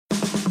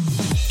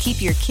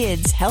keep your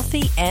kids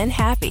healthy and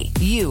happy.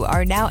 You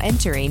are now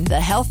entering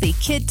the Healthy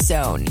Kid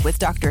Zone with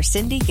Dr.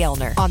 Cindy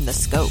Gellner on The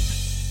Scope.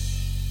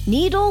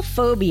 Needle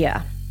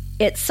phobia.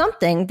 It's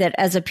something that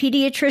as a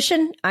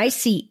pediatrician, I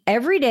see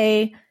every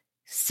day,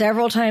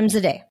 several times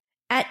a day.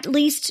 At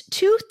least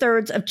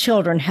 2/3 of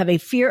children have a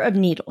fear of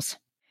needles.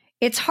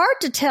 It's hard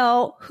to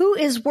tell who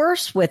is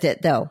worse with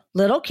it, though,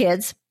 little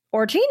kids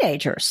or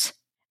teenagers.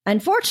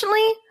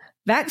 Unfortunately,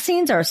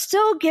 vaccines are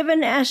still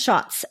given as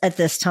shots at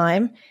this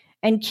time,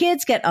 and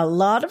kids get a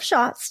lot of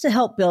shots to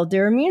help build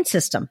their immune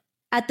system.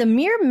 At the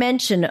mere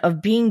mention of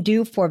being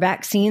due for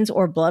vaccines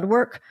or blood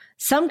work,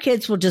 some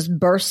kids will just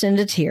burst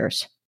into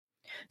tears.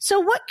 So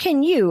what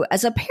can you,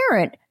 as a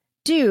parent,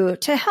 do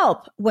to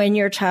help when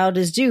your child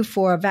is due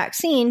for a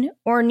vaccine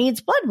or needs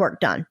blood work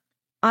done?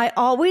 I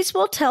always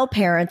will tell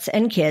parents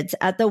and kids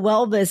at the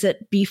well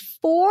visit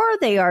before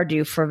they are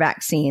due for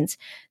vaccines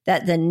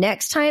that the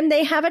next time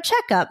they have a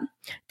checkup,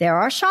 there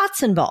are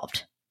shots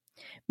involved.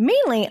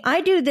 Mainly,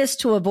 I do this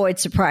to avoid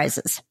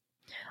surprises.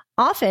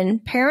 Often,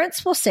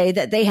 parents will say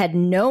that they had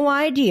no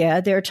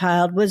idea their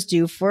child was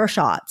due for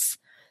shots.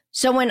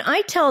 So when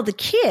I tell the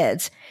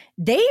kids,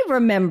 they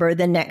remember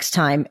the next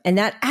time, and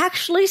that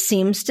actually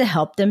seems to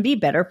help them be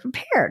better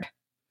prepared.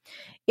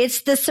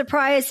 It's the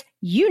surprise,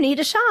 "You need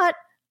a shot"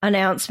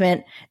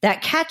 announcement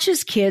that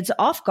catches kids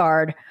off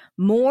guard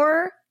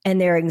more,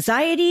 and their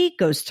anxiety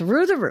goes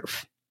through the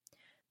roof.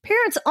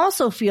 Parents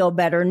also feel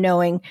better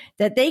knowing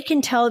that they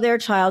can tell their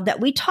child that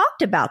we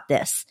talked about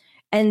this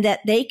and that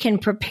they can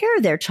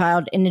prepare their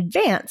child in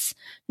advance,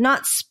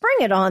 not spring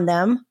it on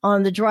them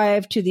on the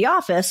drive to the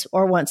office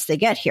or once they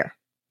get here.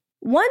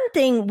 One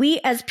thing we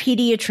as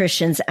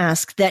pediatricians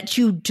ask that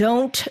you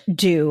don't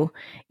do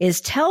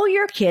is tell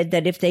your kid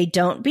that if they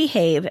don't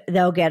behave,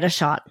 they'll get a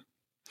shot.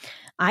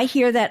 I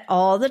hear that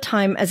all the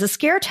time as a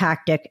scare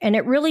tactic, and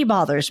it really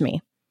bothers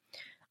me.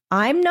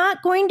 I'm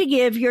not going to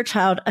give your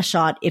child a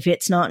shot if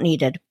it's not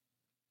needed.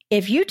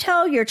 If you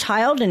tell your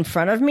child in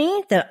front of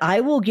me that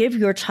I will give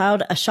your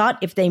child a shot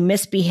if they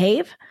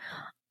misbehave,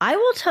 I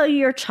will tell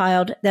your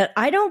child that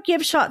I don't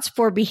give shots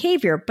for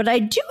behavior, but I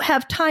do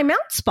have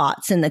timeout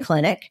spots in the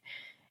clinic.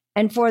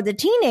 And for the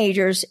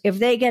teenagers, if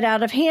they get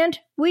out of hand,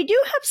 we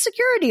do have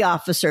security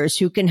officers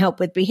who can help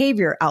with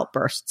behavior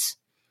outbursts.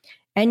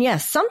 And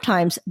yes,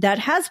 sometimes that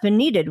has been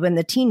needed when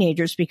the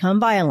teenagers become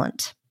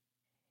violent.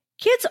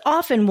 Kids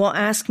often will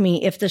ask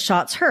me if the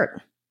shots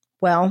hurt.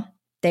 Well,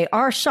 they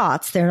are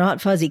shots. They're not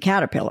fuzzy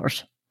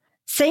caterpillars.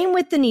 Same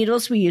with the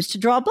needles we use to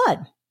draw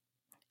blood.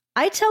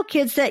 I tell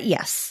kids that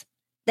yes,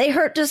 they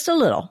hurt just a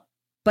little,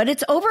 but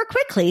it's over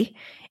quickly,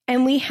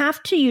 and we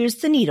have to use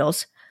the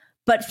needles,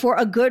 but for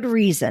a good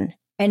reason,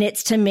 and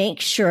it's to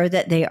make sure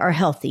that they are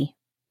healthy.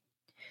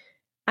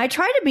 I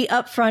try to be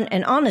upfront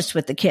and honest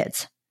with the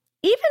kids.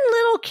 Even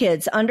little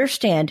kids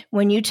understand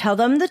when you tell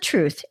them the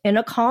truth in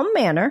a calm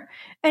manner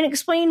and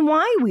explain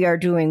why we are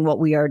doing what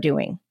we are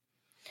doing.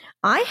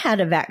 I had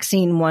a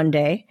vaccine one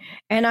day,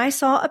 and I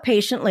saw a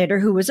patient later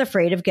who was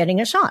afraid of getting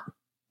a shot.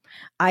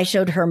 I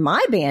showed her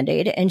my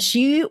Band-Aid, and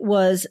she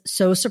was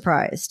so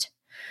surprised.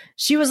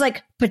 She was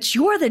like, "But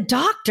you're the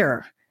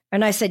doctor."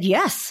 And I said,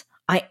 "Yes,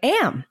 I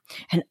am.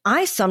 And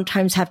I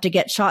sometimes have to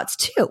get shots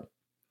too."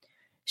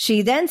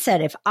 She then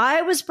said, if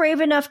I was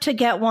brave enough to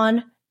get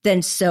one,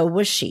 then so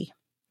was she.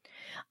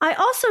 I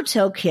also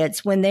tell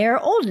kids when they are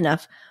old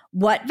enough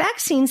what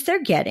vaccines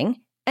they're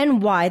getting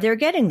and why they're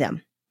getting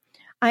them.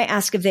 I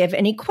ask if they have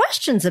any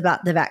questions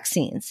about the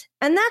vaccines,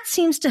 and that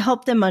seems to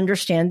help them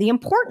understand the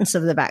importance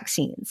of the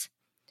vaccines.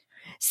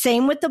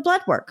 Same with the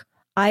blood work.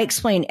 I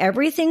explain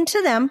everything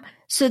to them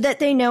so that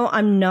they know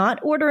I'm not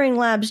ordering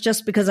labs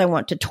just because I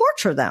want to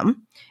torture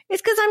them.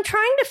 It's because I'm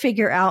trying to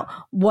figure out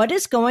what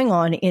is going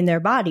on in their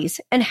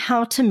bodies and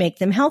how to make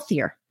them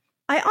healthier.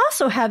 I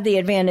also have the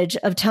advantage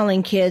of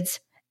telling kids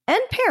and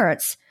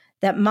parents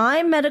that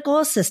my medical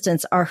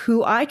assistants are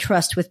who I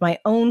trust with my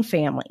own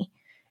family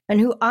and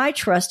who I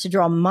trust to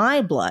draw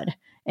my blood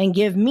and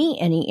give me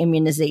any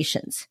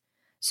immunizations,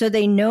 so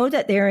they know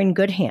that they're in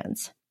good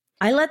hands.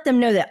 I let them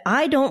know that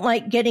I don't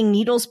like getting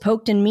needles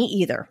poked in me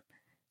either,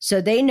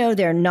 so they know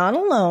they're not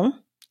alone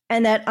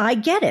and that I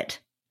get it.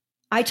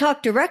 I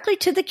talk directly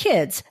to the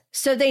kids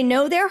so they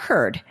know they're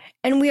heard,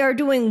 and we are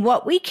doing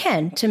what we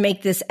can to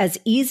make this as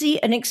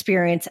easy an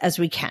experience as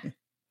we can.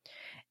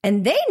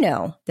 And they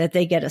know that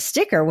they get a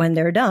sticker when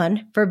they're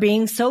done for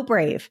being so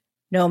brave,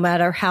 no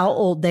matter how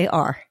old they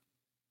are.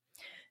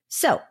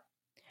 So,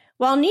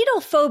 while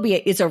needle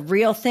phobia is a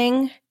real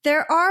thing,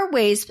 there are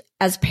ways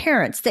as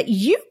parents that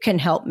you can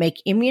help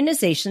make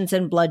immunizations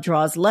and blood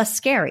draws less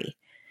scary,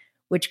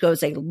 which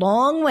goes a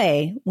long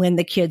way when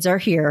the kids are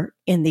here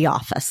in the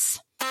office.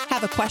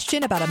 Have a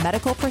question about a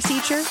medical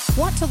procedure?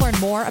 Want to learn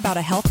more about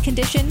a health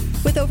condition?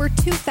 With over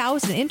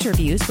 2,000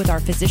 interviews with our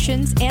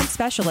physicians and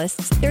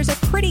specialists, there's a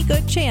pretty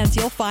good chance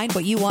you'll find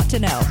what you want to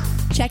know.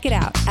 Check it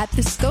out at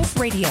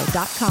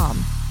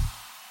thescoperadio.com.